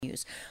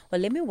News.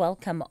 Well, let me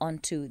welcome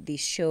onto the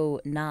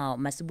show now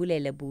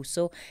Masibulele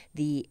Buso,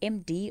 the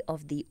MD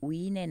of the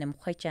Uyinene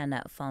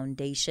Mrwetyana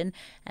Foundation.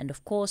 And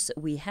of course,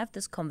 we have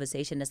this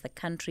conversation as the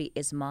country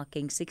is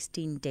marking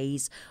 16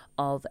 days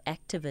of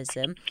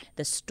activism.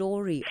 The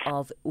story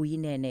of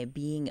Uyinene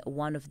being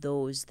one of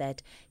those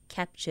that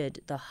captured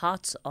the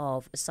hearts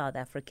of South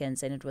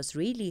Africans. And it was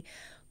really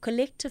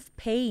collective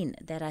pain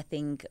that I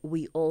think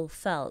we all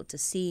felt,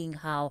 seeing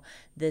how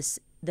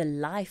the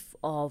life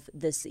of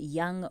this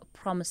young,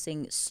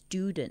 promising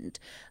student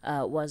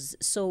was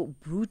so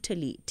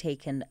brutally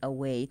taken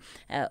away.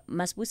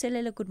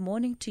 Masibulele, good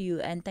morning to you,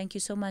 and thank you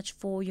so much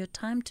for your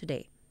time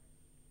today.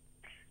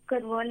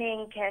 Good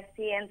morning,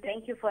 Cassie, and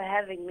thank you for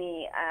having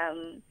me.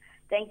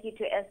 Thank you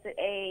to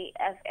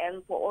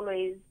SAFM for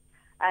always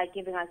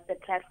giving us the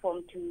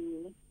platform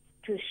to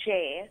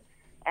share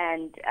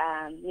and,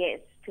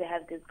 yes, to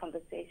have this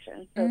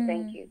conversation. So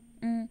thank you.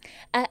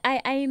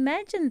 I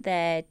imagine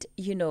that,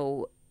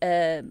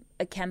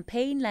 a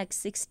campaign like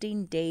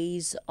 16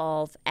 days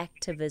of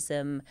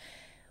activism,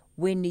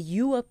 when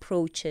you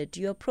approach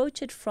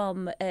it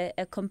from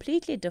a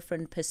completely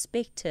different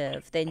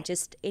perspective than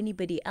just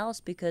anybody else,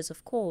 because,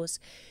 of course,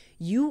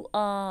 you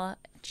are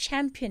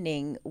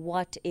championing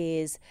what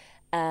is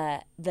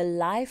the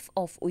life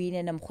of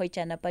Uyinene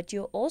Mrwetyana, but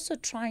you're also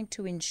trying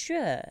to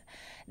ensure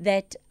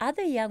that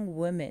other young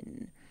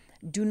women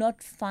do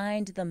not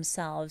find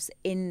themselves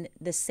in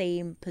the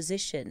same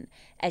position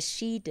as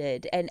she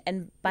did.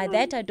 And by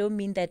that, I don't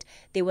mean that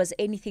there was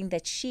anything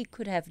that she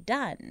could have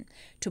done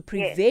to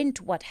prevent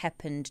what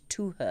happened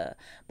to her,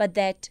 but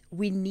that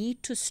we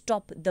need to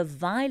stop the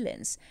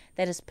violence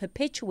that is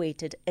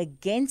perpetuated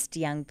against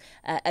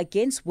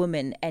against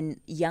women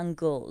and young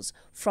girls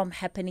from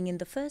happening in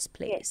the first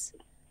place.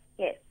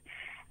 Yes,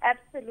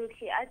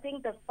 absolutely. I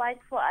think the fight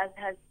for us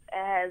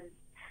has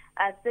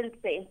since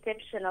the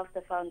inception of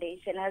the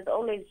foundation has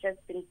always just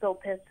been so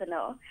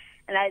personal,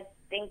 and I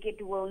think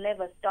it will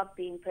never stop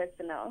being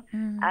personal.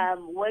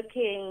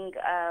 Working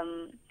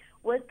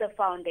with the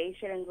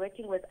foundation and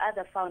working with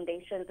other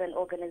foundations and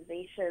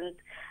organizations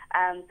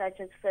such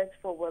as First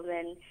for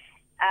Women,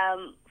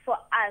 for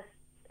us,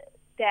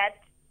 that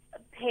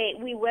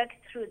pain, we worked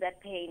through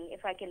that pain,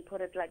 if I can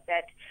put it like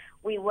that.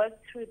 We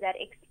worked through that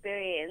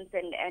experience,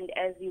 and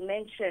as you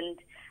mentioned,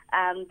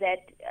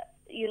 that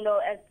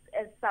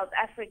as South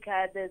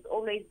Africa, there's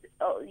always,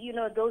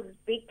 those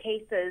big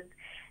cases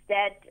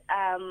that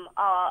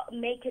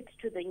make it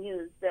to the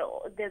news.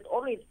 There's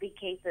always big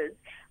cases,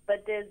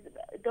 but there's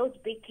those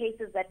big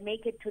cases that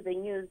make it to the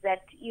news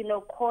that,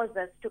 cause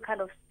us to kind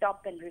of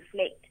stop and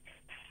reflect.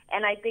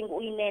 And I think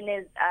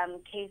Uyinene's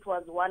case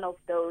was one of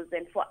those.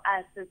 And for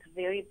us, it's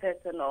very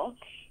personal.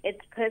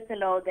 It's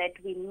personal that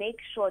we make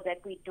sure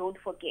that we don't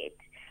forget.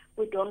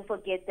 We don't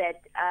forget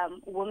that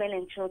women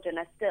and children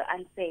are still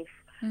unsafe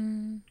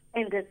in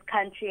this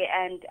country.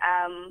 And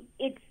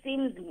it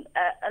seems,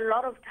 a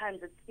lot of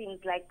times it seems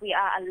like we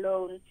are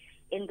alone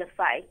in the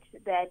fight,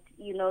 that,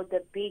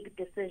 the big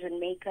decision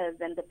makers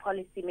and the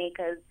policy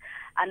makers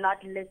are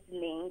not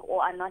listening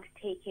or are not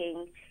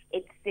taking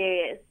it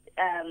serious.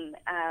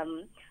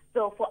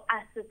 So for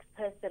us, it's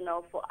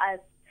personal. For us,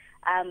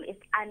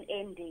 it's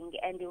unending,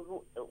 and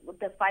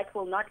the fight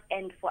will not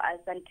end for us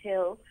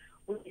until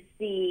we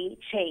see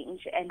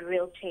change, and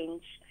real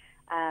change,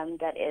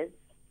 that is.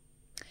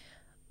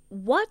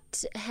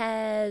 What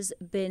has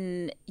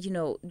been,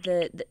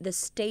 the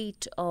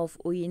state of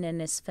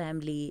Uyinene's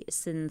family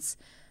since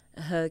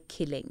her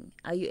killing?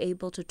 Are you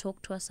able to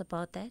talk to us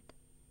about that?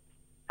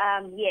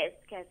 Yes,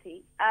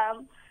 Cassie.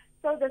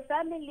 So the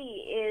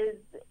family is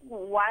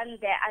one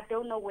that I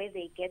don't know where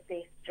they get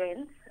their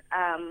strength,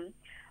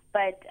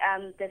 but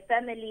the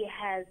family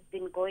has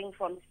been going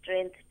from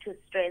strength to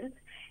strength.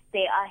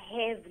 They are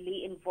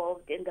heavily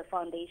involved in the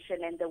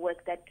foundation and the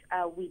work that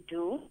we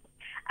do.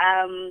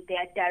 They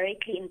are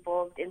directly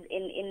involved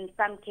in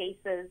some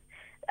cases.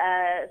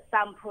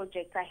 Some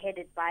projects are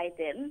headed by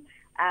them.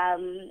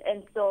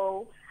 And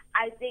so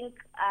I think,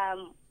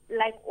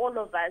 like all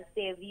of us,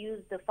 they've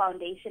used the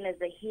foundation as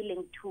a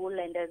healing tool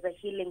and as a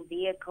healing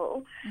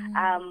vehicle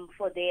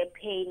for their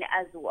pain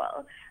as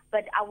well.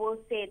 But I will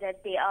say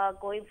that they are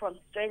going from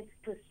strength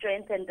to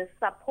strength, and the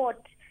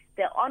support,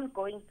 the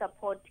ongoing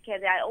support,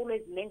 Kathy, I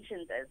always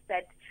mention this,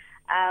 that,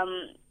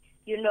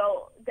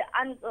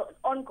 the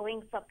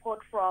ongoing support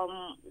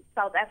from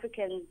South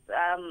Africans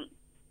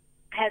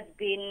has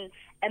been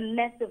a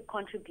massive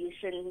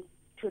contribution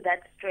to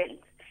that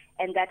strength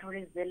and that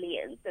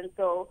resilience. And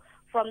so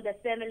from the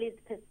family's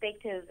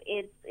perspective,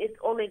 it's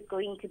always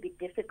going to be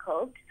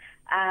difficult.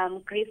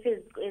 Grief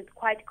is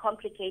quite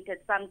complicated.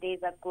 Some days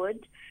are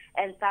good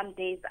and some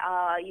days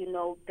are,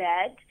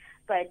 bad.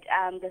 But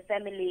the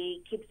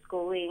family keeps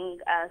going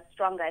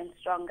stronger and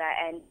stronger,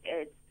 and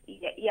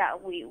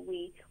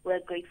we're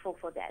grateful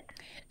for that.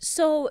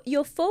 So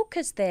your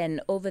focus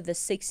then over the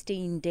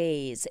 16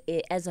 days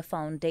as a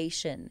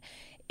foundation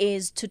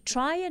is to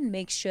try and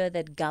make sure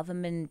that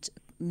government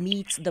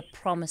meets the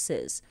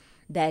promises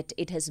that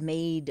it has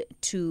made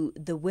to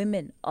the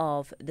women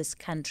of this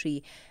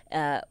country,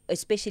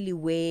 especially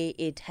where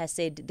it has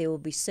said there will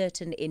be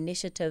certain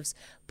initiatives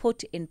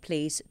put in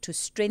place to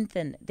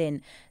strengthen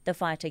then the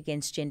fight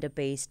against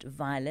gender-based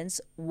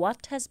violence.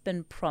 What has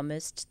been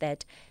promised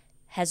that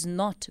has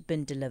not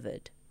been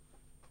delivered?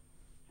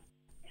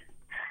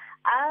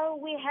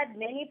 We had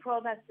many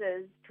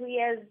promises. 2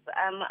 years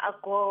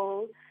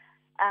ago,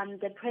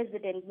 the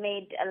president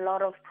made a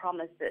lot of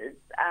promises,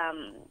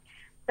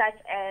 such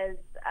as,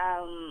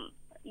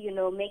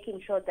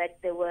 making sure that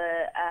there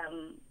were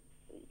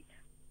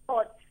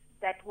courts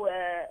that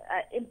were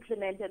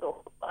implemented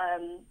or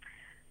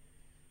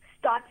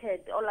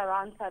started all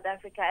around South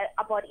Africa,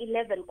 about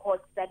 11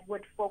 courts that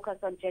would focus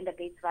on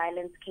gender-based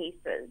violence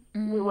cases.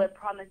 Mm-hmm. We were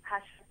promised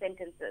harsher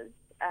sentences,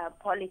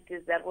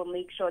 policies that will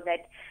make sure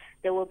that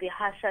there will be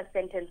harsher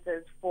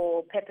sentences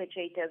for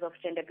perpetrators of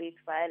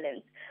gender-based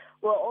violence.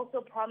 We were also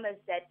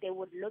promised that they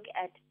would look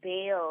at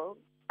bail,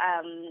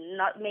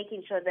 not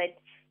making sure that,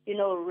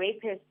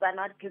 rapists are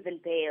not given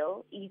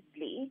bail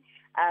easily,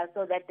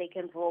 so that they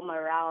can roam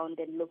around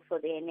and look for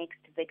their next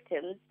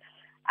victims.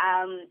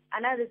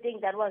 Another thing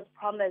that was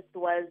promised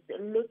was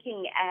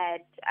looking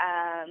at,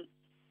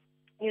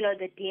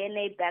 the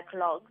DNA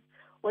backlogs,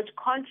 which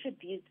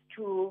contributes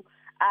to,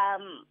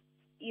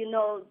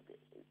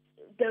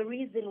 the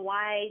reason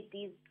why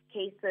these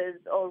cases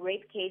or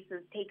rape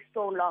cases take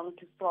so long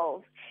to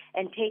solve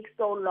and take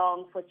so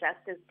long for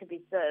justice to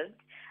be served.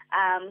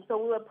 So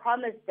we were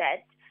promised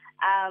that.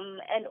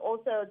 And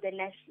also the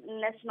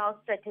National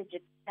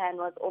Strategic Plan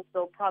was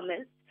also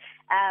promised.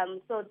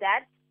 So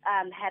that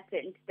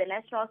happened. The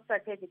National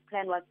Strategic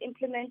Plan was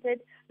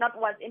implemented. Not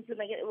was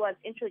implemented, it was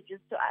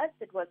introduced to us.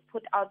 It was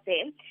put out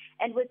there.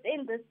 And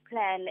within this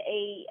plan,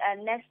 a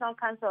National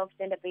Council of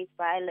Gender-Based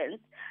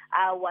Violence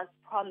was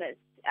promised.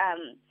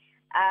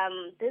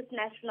 This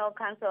National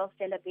Council of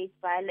Gender-Based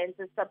Violence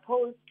is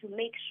supposed to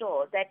make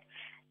sure that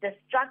the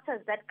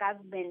structures that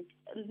government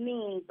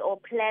means or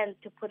plans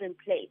to put in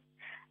place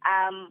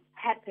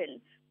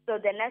happen. So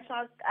the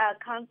National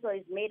Council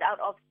is made out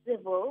of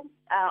civil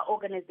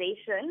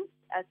organizations,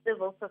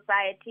 civil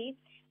society,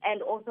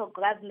 and also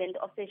government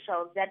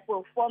officials that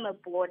will form a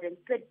board and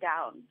sit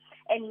down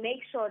and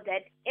make sure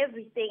that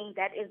everything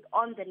that is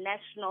on the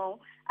national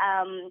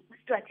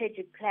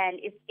strategic plan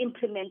is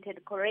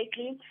implemented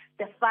correctly.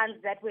 The funds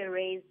that were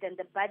raised and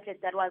the budget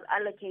that was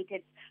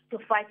allocated to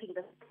fighting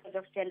the scourge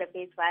of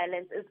gender-based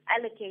violence is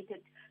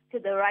allocated to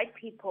the right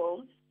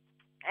people,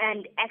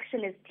 and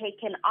action is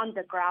taken on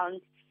the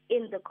ground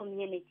in the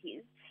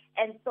communities.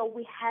 And so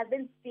we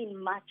haven't seen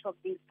much of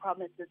these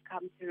promises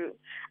come through.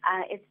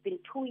 It's been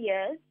 2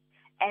 years,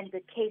 and the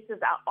cases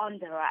are on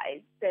the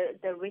rise.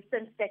 The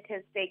recent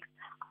statistics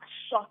are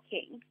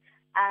shocking.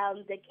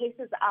 The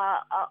cases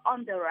are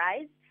on the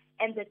rise,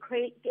 and the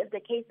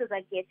cases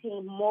are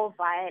getting more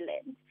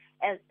violent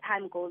as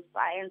time goes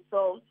by. And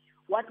so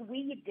what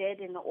we did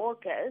in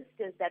August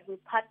is that we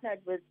partnered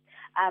with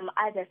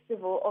other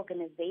civil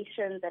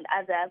organizations and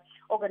other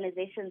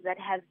organizations that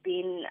have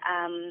been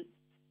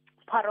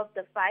part of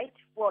the fight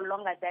for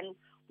longer than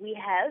we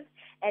have,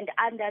 and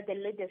under the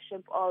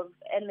leadership of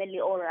Emily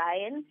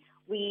O'Ryan,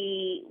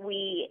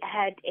 we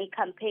had a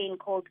campaign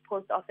called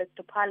Post Office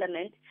to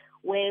Parliament,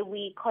 where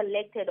we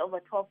collected over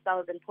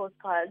 12,000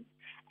 postcards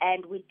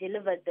and we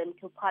delivered them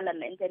to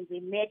Parliament, and we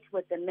met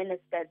with the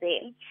minister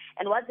there.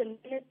 And what the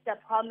minister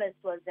promised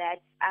was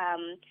that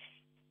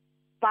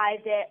by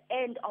the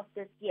end of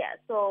this year,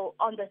 so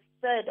on the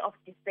 3rd of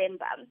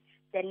December,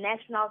 the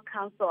National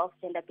Council of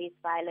Gender-Based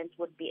Violence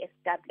would be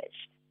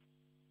established.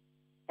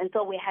 And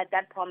so we had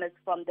that promise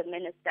from the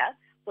minister,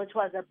 which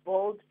was a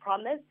bold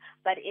promise,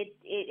 but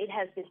it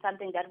has been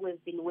something that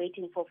we've been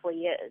waiting for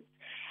years.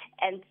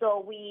 And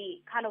so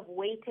we kind of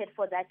waited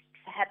for that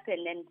to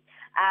happen. And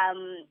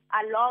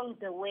along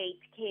the way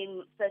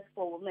came First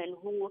for Women,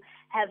 who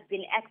have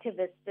been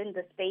activists in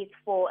the space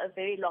for a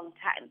very long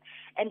time.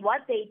 And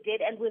what they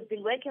did, and we've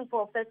been working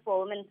for First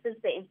for Women since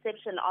the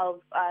inception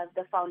of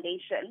the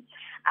foundation,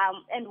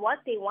 and what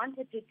they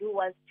wanted to do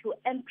was to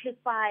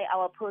amplify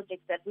our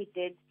project that we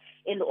did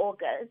in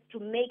August, to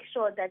make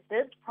sure that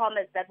this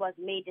promise that was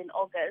made in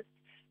August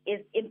is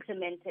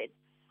implemented.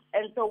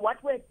 And so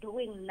what we're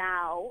doing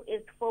now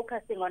is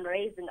focusing on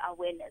raising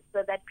awareness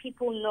so that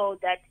people know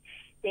that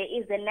there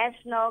is a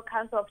National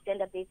Council of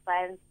Gender-Based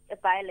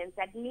Violence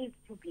that needs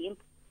to be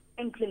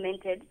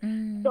implemented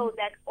so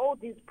that all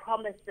these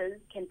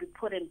promises can be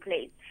put in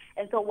place.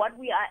 And so what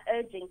we are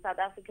urging South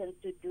Africans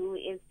to do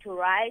is to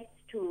write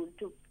to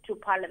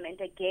Parliament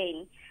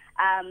again,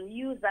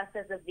 use us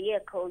as a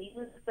vehicle,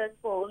 use First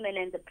for Women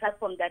and the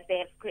platform that they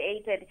have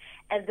created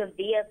as a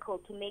vehicle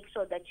to make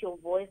sure that your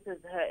voice is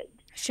heard.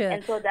 Sure.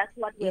 And so that's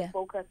what we're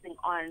focusing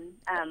on,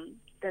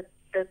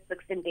 the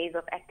 16 days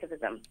of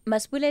activism.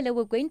 Masibulele,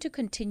 we're going to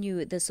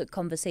continue this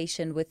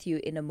conversation with you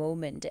in a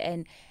moment.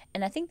 And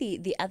I think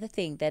the other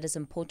thing that is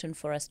important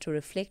for us to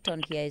reflect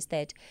on here is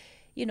that,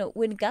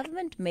 when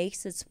government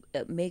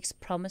makes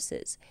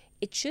promises,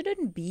 it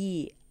shouldn't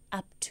be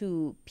up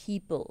to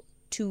people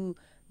to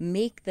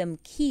make them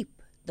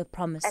keep the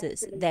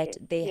promises Absolutely.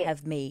 that they Yes.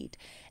 have made,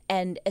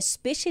 and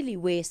especially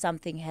where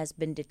something has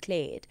been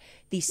declared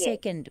the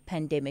second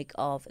pandemic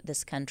of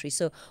this country.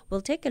 So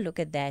we'll take a look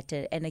at that.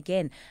 And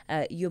again,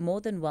 you're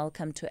more than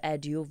welcome to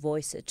add your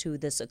voice to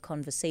this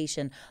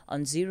conversation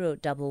on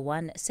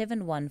 011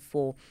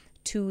 714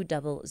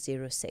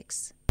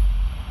 2006.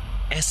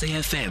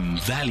 SAFM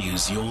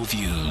values your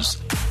views.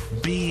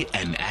 Be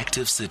an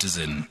active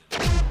citizen.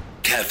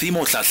 Kathy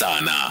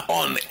Motlatlana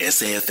on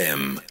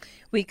SAFM.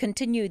 We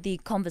continue the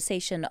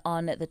conversation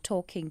on the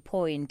talking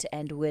point,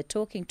 and we're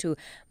talking to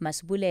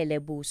Masibulele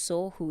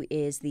Buso, who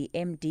is the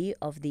MD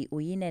of the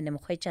Uyinene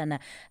Mrwetyana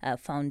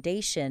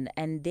Foundation,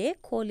 and they're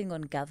calling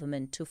on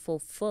government to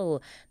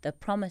fulfill the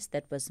promise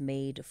that was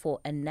made for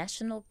a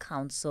national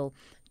council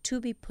to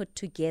be put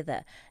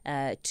together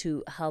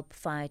to help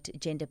fight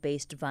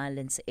gender-based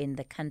violence in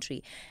the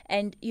country.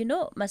 And, you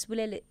know,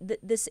 Masibulele,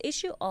 this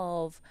issue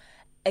of,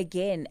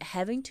 again,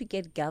 having to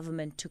get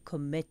government to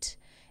commit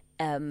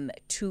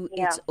to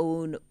its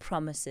own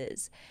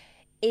promises,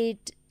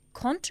 it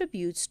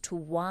contributes to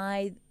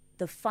why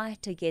the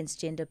fight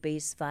against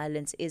gender-based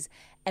violence is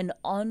an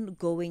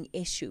ongoing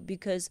issue,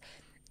 because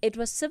it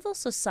was civil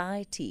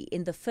society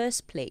in the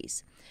first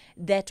place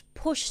that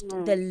pushed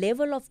the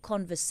level of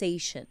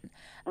conversation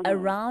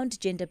around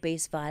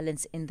gender-based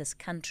violence in this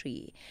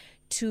country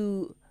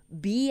to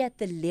be at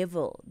the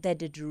level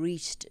that it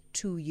reached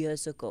 2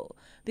 years ago.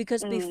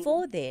 Because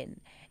before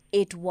then,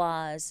 it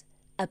was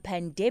a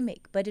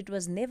pandemic, but it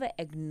was never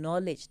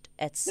acknowledged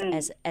as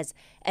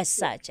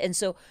such. And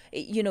so,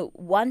 you know,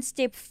 one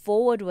step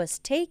forward was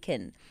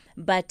taken,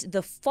 but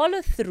the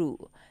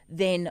follow-through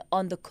then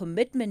on the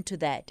commitment to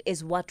that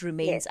is what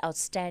remains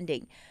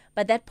outstanding.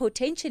 But that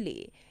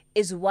potentially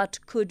is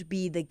what could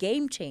be the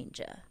game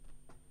changer.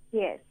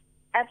 Yes,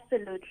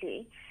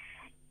 absolutely.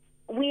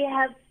 We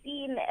have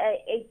seen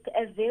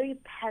a very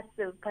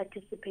passive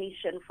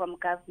participation from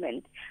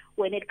government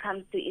when it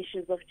comes to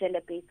issues of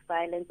gender-based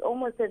violence,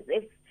 almost as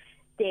if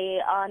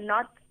they are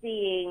not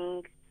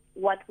seeing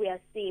what we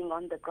are seeing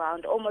on the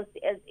ground, almost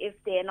as if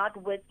they are not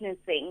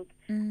witnessing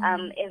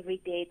every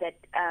day that,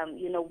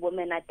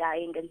 women are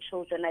dying and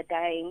children are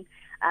dying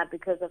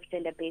because of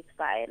gender-based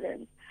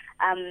violence.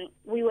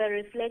 We were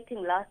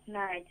reflecting last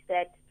night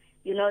that,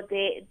 you know,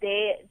 their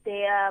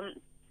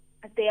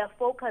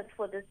focus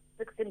for this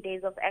 16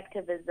 days of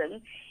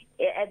activism,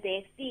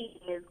 their theme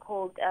is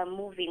called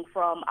moving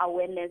from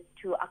awareness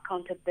to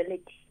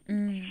accountability.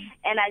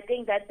 And I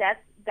think that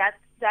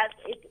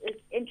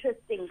it's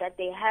interesting that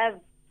they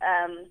have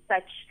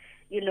such,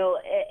 you know,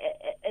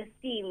 a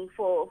theme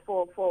for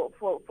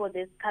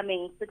this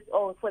coming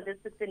for this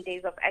 16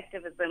 days of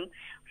activism,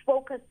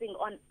 focusing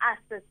on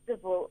us as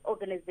civil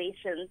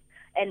organizations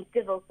and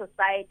civil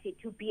society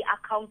to be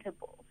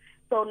accountable.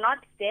 So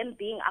not them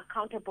being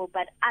accountable,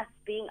 but us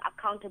being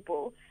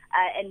accountable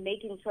and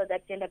making sure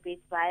that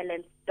gender-based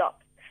violence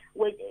stops,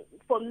 which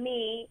for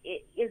me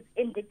is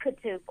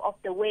indicative of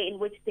the way in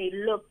which they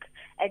look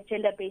at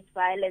gender-based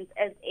violence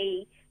as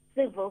a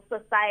civil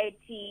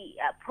society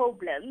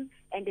problem,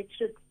 and it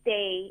should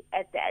stay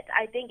at that.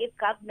 I think if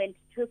government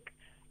took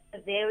a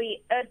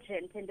very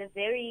urgent and a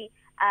very,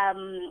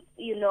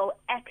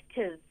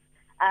 active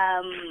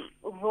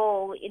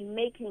role in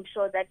making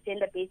sure that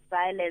gender-based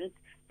violence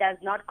does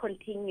not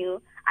continue,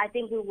 I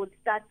think we would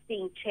start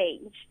seeing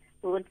change.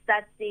 We would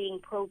start seeing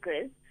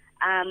progress.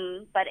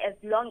 But as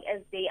long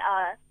as they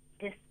are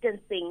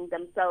distancing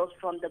themselves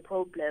from the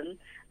problem,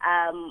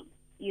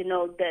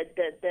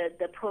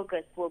 the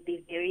progress will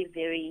be very,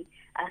 very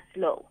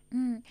slow.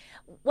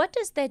 What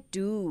does that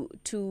do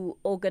to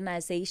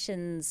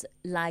organizations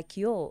like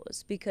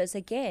yours? Because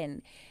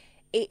again,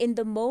 in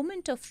the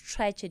moment of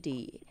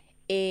tragedy,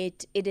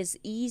 it is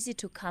easy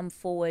to come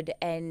forward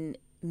and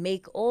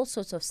make all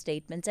sorts of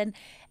statements,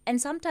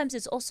 and sometimes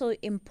it's also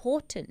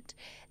important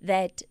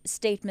that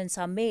statements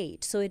are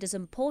made. So it is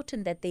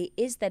important that there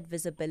is that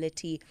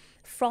visibility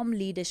from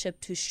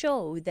leadership to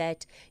show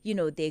that, you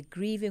know, they're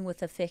grieving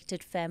with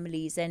affected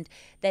families and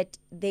that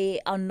they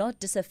are not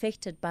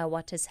disaffected by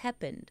what has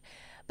happened.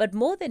 But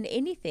more than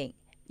anything,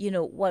 you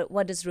know,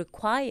 what is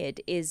required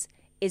is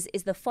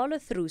the follow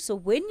through. So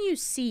when you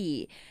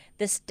see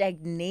the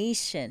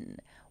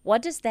stagnation,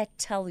 what does that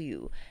tell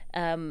you?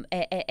 And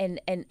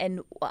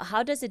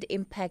how does it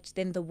impact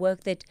then the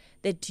work that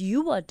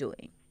you are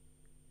doing?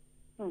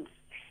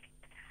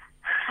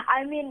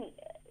 I mean,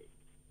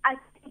 I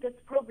think this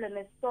problem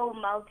is so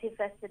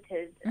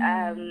multifaceted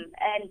and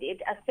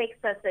it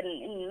affects us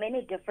in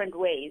many different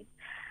ways.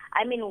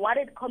 I mean, what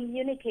it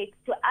communicates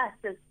to us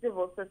as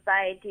civil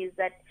society is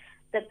that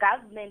the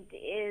government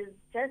is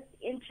just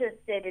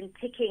interested in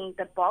ticking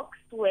the box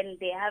when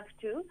they have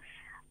to.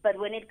 But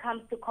when it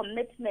comes to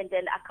commitment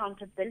and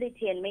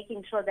accountability and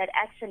making sure that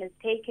action is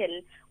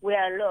taken, we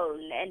are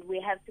alone, and we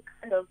have to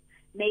kind of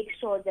make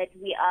sure that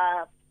we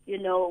are,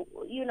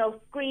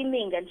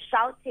 screaming and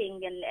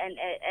shouting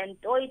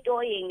and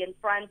doying in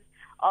front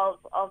of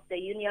the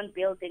union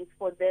buildings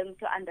for them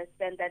to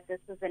understand that this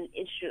is an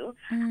issue.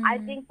 I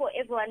think for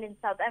everyone in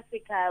South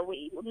Africa,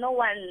 no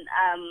one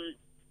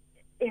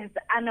is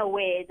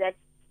unaware that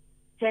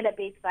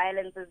gender-based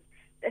violence as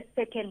a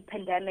second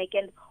pandemic.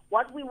 And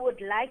what we would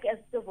like as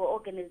civil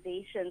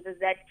organizations is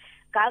that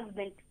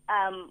government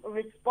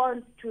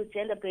responds to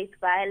gender-based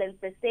violence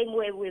the same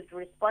way we've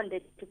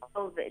responded to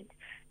COVID,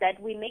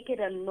 that we make it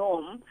a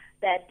norm,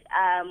 that,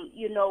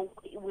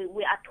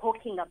 we are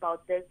talking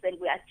about this and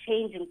we are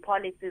changing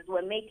policies.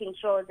 We're making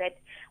sure that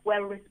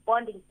we're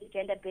responding to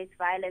gender-based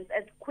violence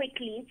as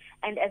quickly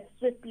and as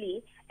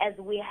swiftly as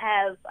we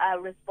have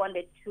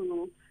responded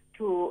to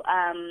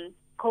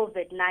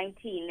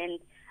COVID-19. And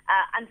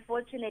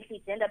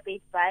unfortunately,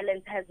 gender-based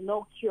violence has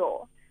no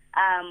cure,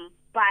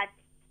 but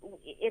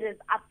it is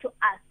up to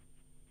us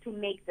to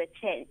make the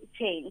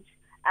change.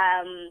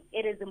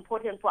 It is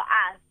important for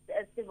us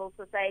as civil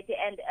society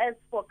and as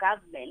for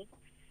government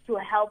to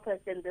help us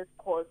in this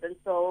cause. And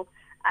so,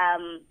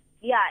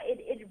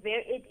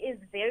 it is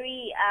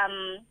very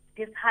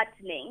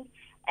disheartening,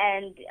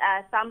 and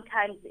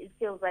sometimes it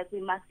feels like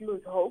we must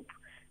lose hope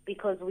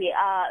because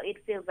it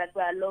feels like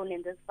we're alone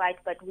in this fight,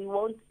 but we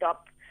won't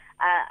stop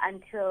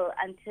until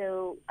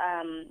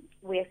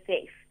we're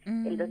safe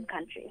in this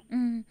country.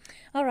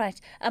 All right.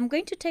 I'm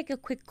going to take a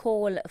quick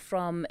call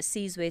from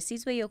Sizwe.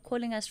 Sizwe, you're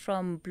calling us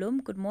from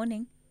Bloem. Good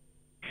morning.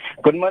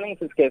 Good morning,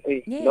 Sis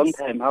Kathy. Yes. Long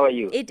time. How are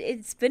you?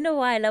 It's been a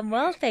while. I'm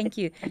well, thank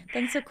you.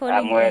 Thanks for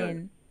calling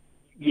in.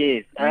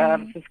 Yes.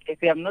 Sis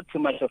Kathy, I'm not too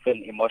much of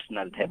an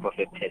emotional type of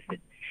a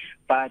person,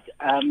 but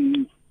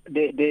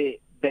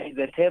there is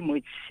a term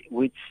which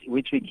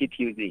we keep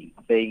using,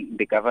 saying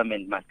the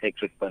government must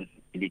take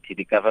responsibility,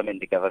 the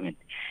government.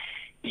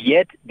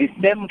 Yet the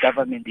same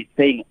government is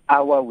saying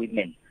our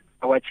women,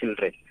 our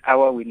children,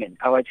 our women,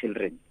 our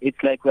children. It's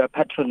like we are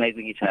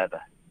patronizing each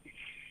other.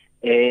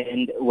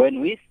 And when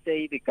we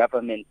say the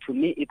government, to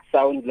me it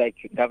sounds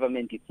like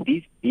government is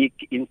this big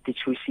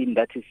institution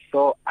that is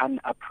so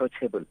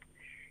unapproachable,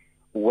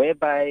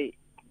 whereby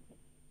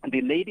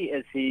the lady,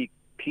 as he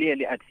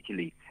clearly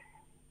articulates,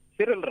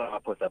 Cyril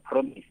Ramaphosa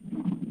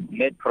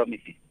made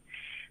promises.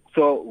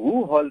 So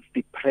who holds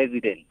the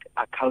president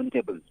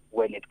accountable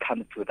when it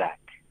comes to that?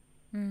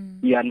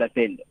 You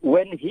understand?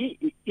 When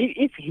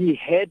if he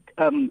had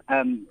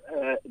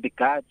the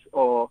guts,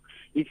 or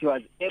if he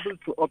was able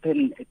to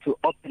open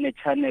a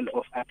channel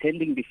of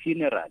attending the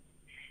funeral,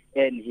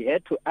 and he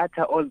had to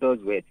utter all those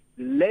words,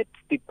 let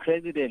the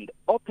president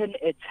open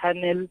a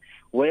channel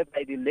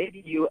whereby the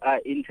lady you are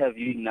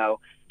interviewing now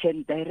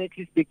can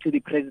directly speak to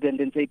the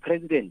president and say,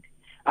 President,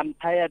 I'm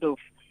tired of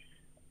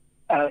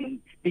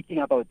speaking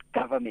about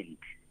government.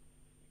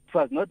 It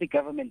was not the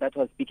government that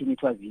was speaking,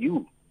 it was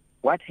you.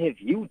 What have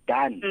you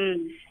done?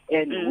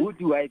 And who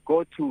do I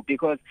go to?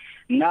 Because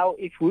now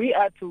if we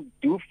are to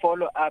do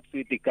follow-ups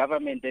with the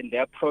government and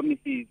their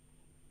promises,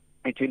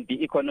 it will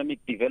be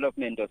economic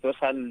development or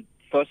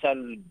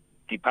social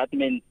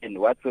department and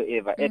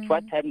whatsoever. At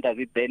what time does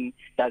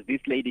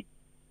this lady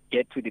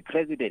get to the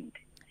president?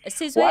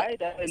 Why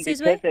doesn't the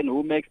person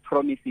who makes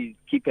promises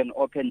keep an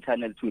open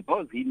channel to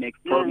those he makes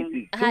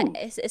promises to?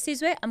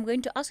 Sizwe, I'm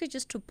going to ask you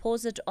just to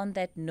pause it on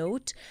that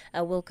note.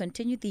 We'll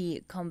continue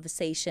the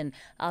conversation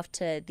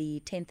after the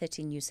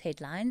 10:30 news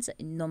headlines.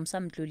 Nomsa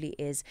Mdluli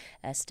is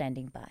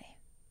standing by.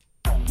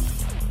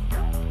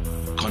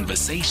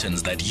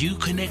 Conversations that you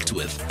connect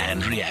with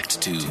and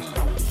react to.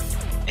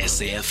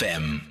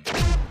 SAFM.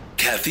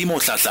 Kathy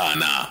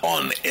Motlatlana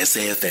on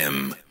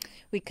SAFM.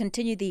 We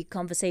continue the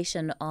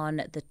conversation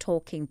on the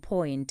talking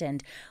point,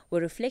 and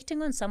we're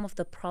reflecting on some of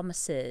the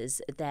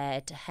promises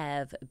that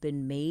have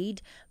been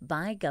made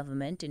by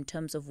government in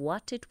terms of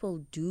what it will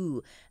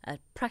do,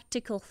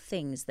 practical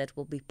things that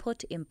will be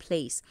put in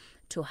place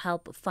to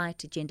help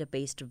fight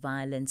gender-based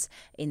violence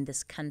in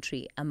this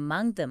country.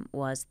 Among them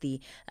was the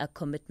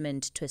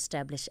commitment to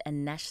establish a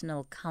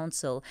national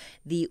council.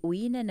 The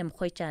Uyinene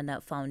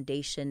Mrwetyana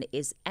Foundation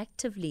is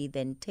actively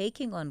then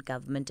taking on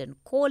government and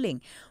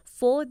calling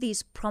for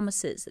these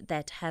promises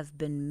that have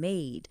been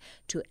made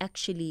to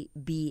actually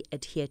be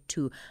adhered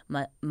to.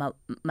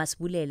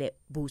 Masibulele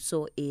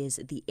Buso is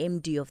the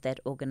MD of that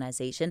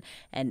organization.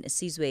 And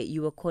Sizwe,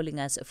 you were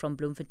calling us from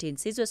Bloemfontein.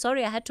 Sizwe,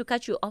 sorry, I had to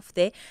cut you off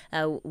there.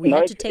 We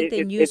had to take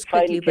the news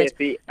quickly.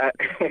 Kathy.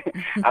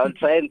 I'll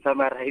try and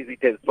summarize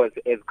it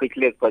as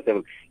quickly as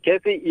possible.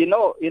 Kathy, you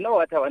know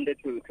what I wanted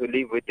to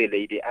leave with the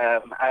lady.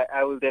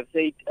 I would have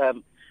said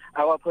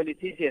our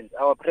politicians,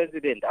 our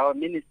president, our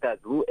ministers,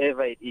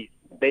 whoever it is,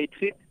 they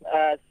treat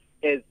us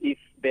as if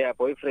they are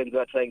boyfriends who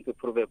are trying to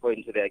prove a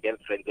point to their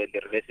girlfriends when the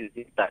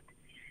relationship starts.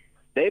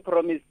 They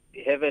promise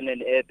heaven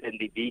and earth and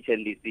the beach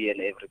and the sea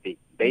and everything.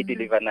 They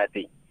deliver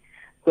nothing.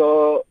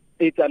 So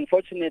it's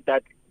unfortunate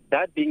that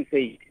being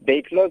said,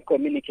 they close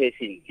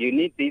communications. You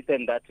need this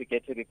and that to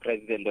get to the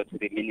president or to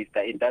the minister.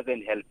 It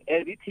doesn't help.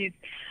 As it is,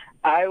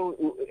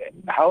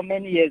 how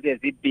many years has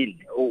it been?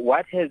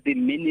 What has the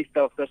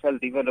Minister of Social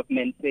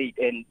Development said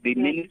and the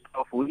Minister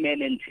of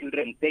Women and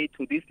Children said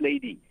to this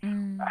lady?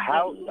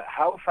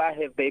 How far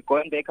have they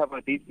gone back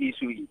about this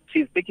issue?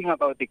 She's speaking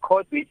about the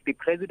courts which the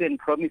president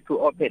promised to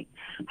open.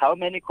 How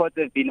many courts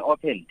have been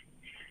opened?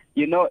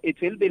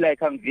 it will be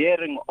like I'm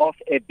veering off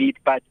a bit,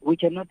 but we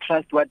cannot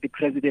trust what the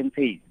president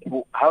says.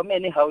 How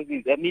many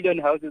houses, 1 million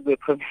houses were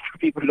promised to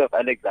people of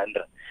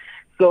Alexandra?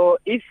 So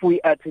if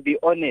we are to be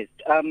honest,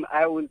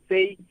 I will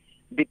say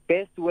the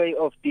best way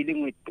of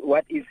dealing with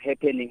what is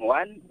happening,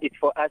 one, is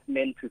for us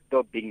men to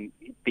stop being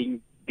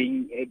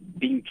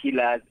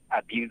killers,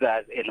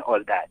 abusers, and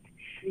all that.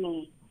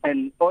 Mm.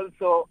 And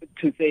also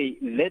to say,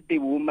 let the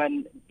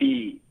woman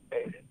be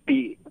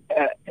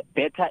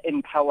better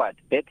empowered,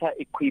 better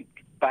equipped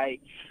by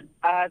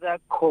other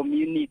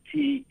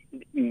community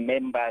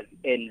members,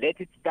 and let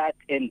it start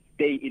and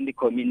stay in the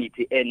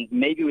community. And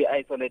maybe we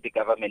isolate the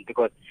government,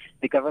 because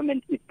the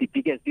government is the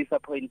biggest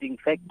disappointing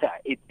factor.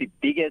 It's the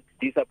biggest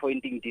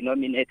disappointing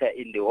denominator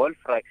in the whole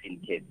fraction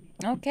case.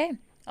 Okay.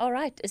 All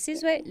right.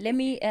 Sizwe, let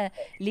me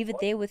leave it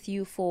there with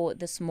you for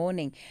this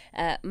morning.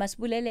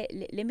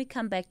 Masibulele, let me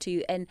come back to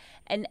you. And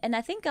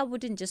I think I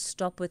wouldn't just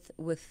stop with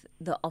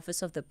the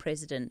Office of the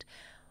President.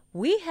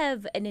 We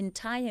have an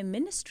entire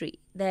ministry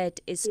that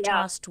is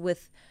tasked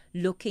with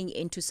looking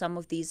into some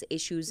of these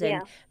issues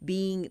and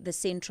being the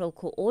central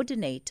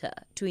coordinator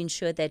to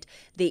ensure that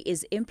there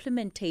is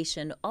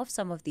implementation of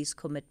some of these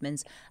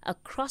commitments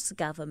across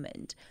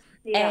government.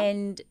 Yeah.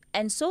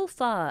 And so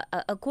far,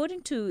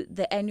 according to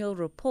the annual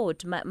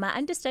report, my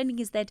understanding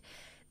is that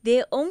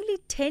there are only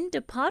 10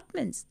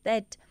 departments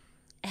that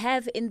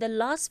have in the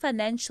last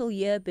financial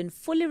year been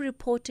fully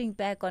reporting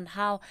back on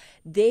how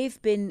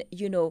they've been,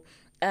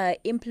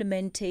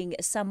 implementing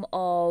some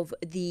of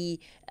the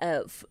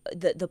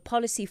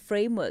policy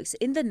frameworks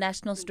in the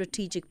national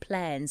strategic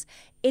plans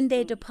in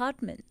their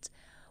department.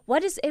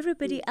 What is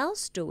everybody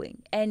else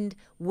doing, and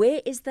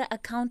where is the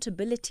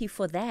accountability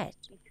for that?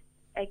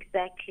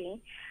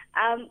 Exactly.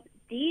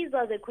 These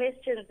are the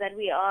questions that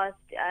we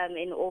asked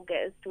in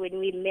August when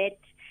we met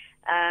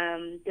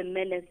the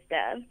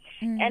minister.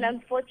 And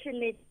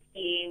unfortunately,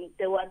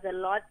 there was a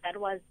lot that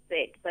was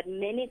said, but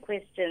many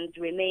questions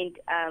remained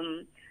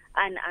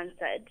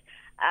unanswered.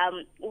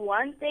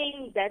 One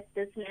thing that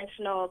this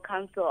National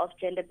Council of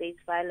Gender-Based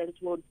Violence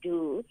will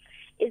do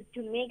is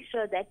to make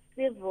sure that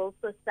civil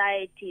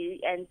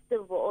society and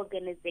civil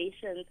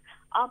organizations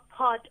are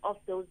part of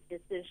those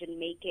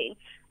decision-making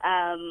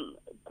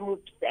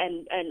groups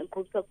and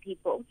groups of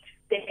people.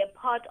 They're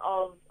part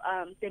of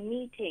the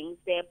meetings,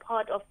 they're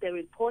part of the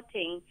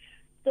reporting,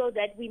 so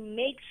that we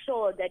make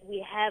sure that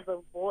we have a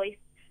voice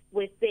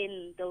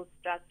within those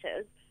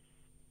structures.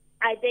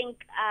 I think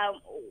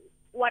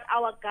what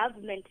our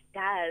government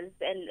does,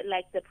 and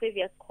like the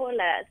previous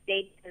caller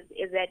stated,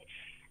 is that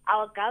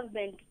our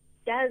government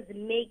does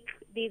make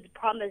these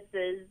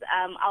promises.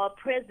 Our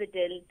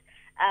president,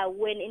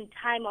 when in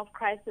time of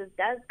crisis,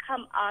 does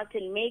come out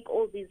and make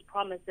all these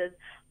promises,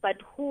 but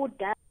who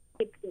does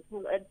keep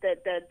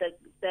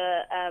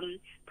the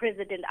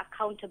president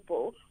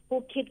accountable?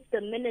 Who keeps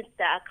the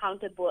minister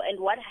accountable? And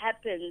what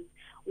happens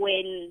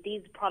when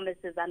these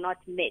promises are not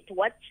met?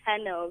 What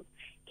channels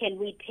can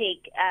we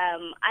take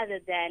other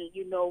than,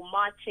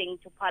 marching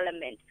to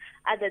parliament,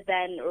 other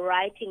than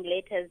writing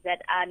letters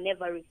that are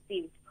never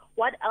received?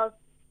 What else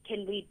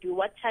can we do?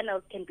 What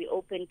channels can be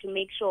opened to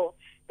make sure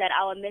that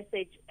our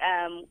message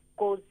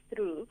goes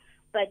through?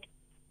 But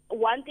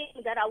one thing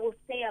that I will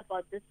say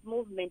about this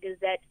movement is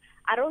that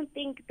I don't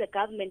think the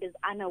government is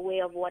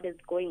unaware of what is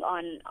going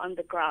on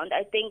the ground.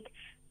 I think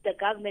the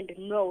government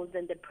knows,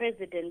 and the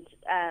president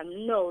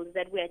knows,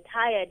 that we're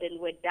tired and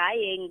we're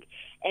dying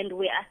and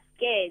we are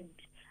scared.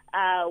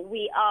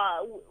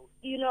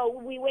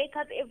 We wake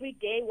up every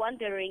day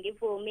wondering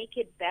if we'll make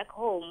it back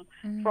home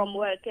from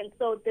work. And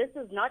so this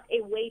is not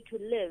a way to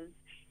live.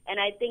 And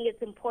I think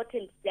it's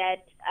important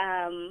that,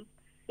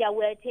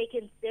 we're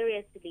taken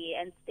seriously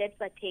and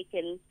steps are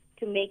taken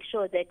to make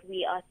sure that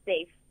we are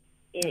safe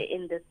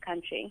in this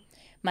country.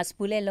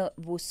 Masibulele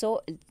Buso,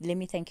 let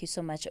me thank you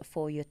so much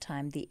for your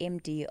time, the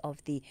MD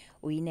of the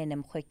Uyinene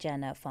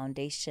Mrwetyana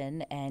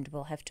Foundation, and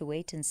we'll have to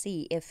wait and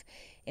see if,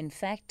 in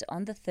fact,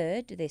 on the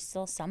 3rd, there's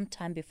still some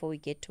time before we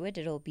get to it.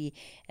 It'll be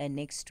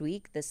next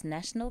week. This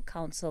national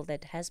council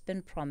that has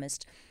been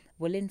promised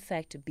will in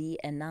fact be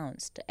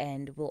announced,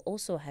 and we'll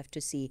also have to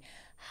see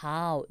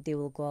how they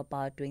will go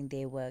about doing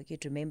their work.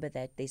 You'd remember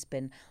that there's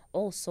been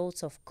all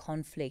sorts of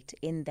conflict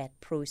in that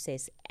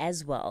process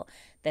as well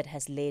that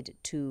has led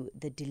to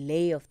the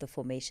delay of the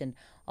formation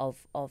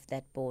of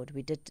that board.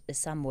 We did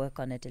some work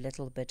on it a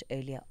little bit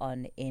earlier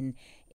on in